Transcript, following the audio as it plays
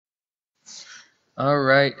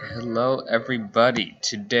Alright, hello everybody.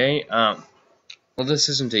 Today, well, this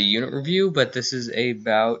isn't a unit review, but this is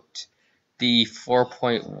about the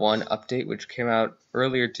 4.1 update, which came out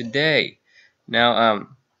earlier today. Now,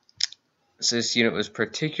 so this unit was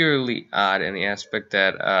particularly odd in the aspect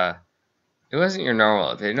that, it wasn't your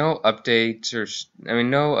normal update. No updates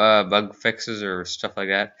no, bug fixes or stuff like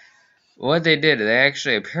that. What they did,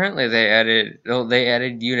 apparently they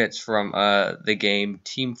added units from, the game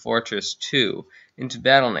Team Fortress 2 into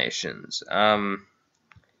Battle Nations. So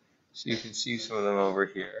you can see some of them over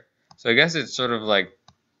here. So I guess it's sort of like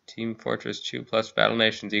Team Fortress 2 plus Battle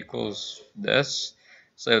Nations equals this.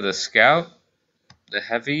 So the Scout, the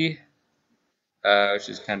Heavy, which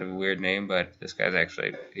is kind of a weird name, but this guy's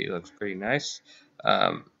he looks pretty nice.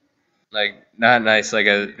 Um, like not like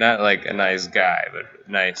a nice guy, but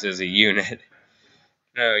nice as a unit.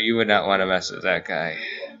 No, you would not want to mess with that guy.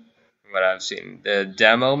 From what I've seen, the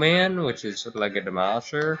Demo Man, which is sort of like a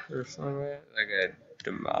demolisher or something, like a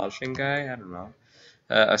demolishing guy. I don't know.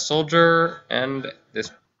 A soldier, and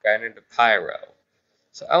this guy named Pyro.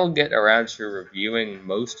 So I will get around to reviewing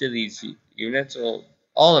most of these units, well,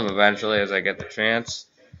 all of them eventually as I get the chance.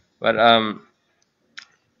 But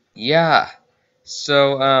yeah.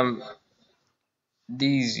 So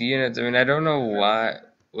these units. I mean, I don't know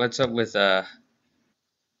what's up with Z2.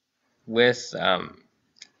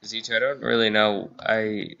 I don't really know.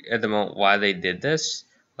 At the moment why they did this.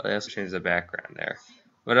 Well, they also changed the background there.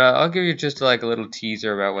 But I'll give you just like a little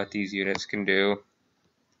teaser about what these units can do.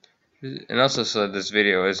 And also so that this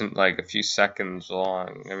video isn't like a few seconds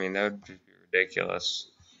long. I mean, that would just be ridiculous.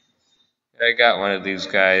 I got one of these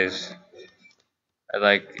guys.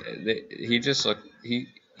 He just he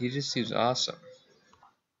just seems awesome.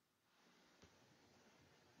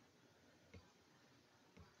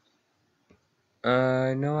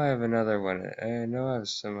 I know I have another one. I know I have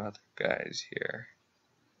some other guys here.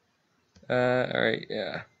 Alright,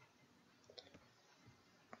 yeah.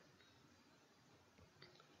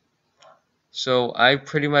 So I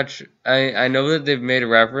pretty much, I know that they've made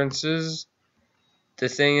references. The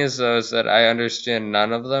thing is though is that I understand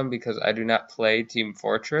none of them because I do not play Team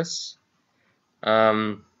Fortress.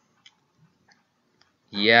 Yeah.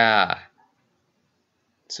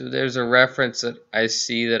 So there's a reference that I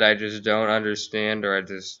see that I just don't understand or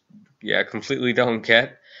yeah, completely don't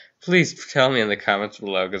get. Please tell me in the comments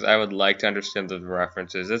below because I would like to understand the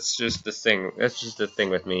references. That's just the thing. That's just the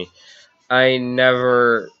thing with me. I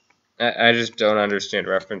just don't understand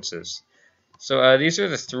references. So these are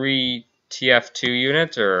the three TF2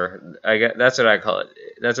 units, or that's what I call it.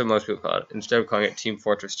 That's what most people call it. Instead of calling it Team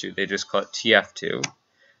Fortress 2, they just call it TF2.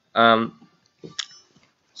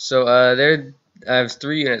 I have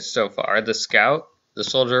three units so far: the Scout, the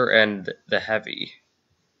Soldier, and the Heavy.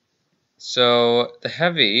 So the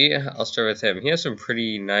Heavy, I'll start with him. He has some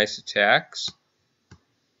pretty nice attacks.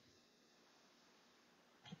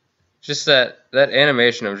 Just that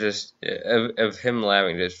animation of him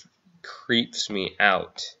laughing just creeps me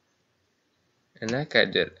out. And that guy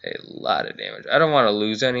did a lot of damage. I don't want to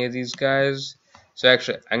lose any of these guys. So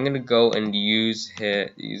actually, I'm going to go and use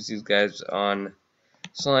these guys on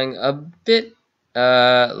something a bit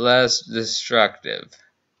less destructive.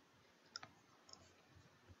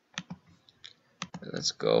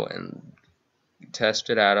 Let's go and test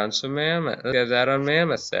it out on some mammoth. Let's get that on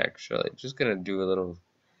mammoths actually. Just going to do a little.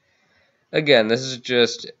 Again, this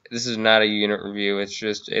is not a unit review. It's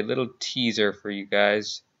just a little teaser for you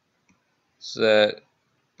guys. So that,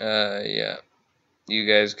 yeah. You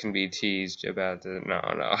guys can be teased about the no.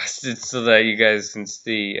 It's so that you guys can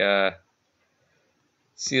see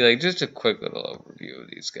like just a quick little overview of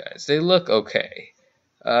these guys. They look okay.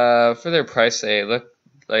 For their price, they look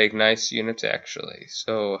like nice units actually.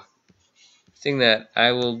 So I think that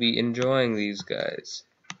I will be enjoying these guys,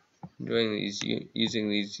 using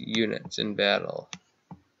these units in battle.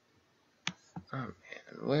 Oh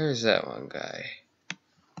man, where is that one guy?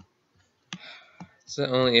 It's the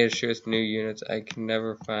only issue with new units. I can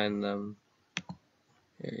never find them.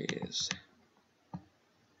 There he is.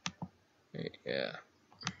 Yeah.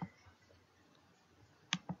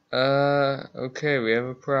 Okay, we have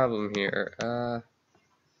a problem here. Dang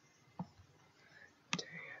it.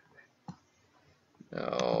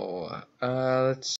 No. Let's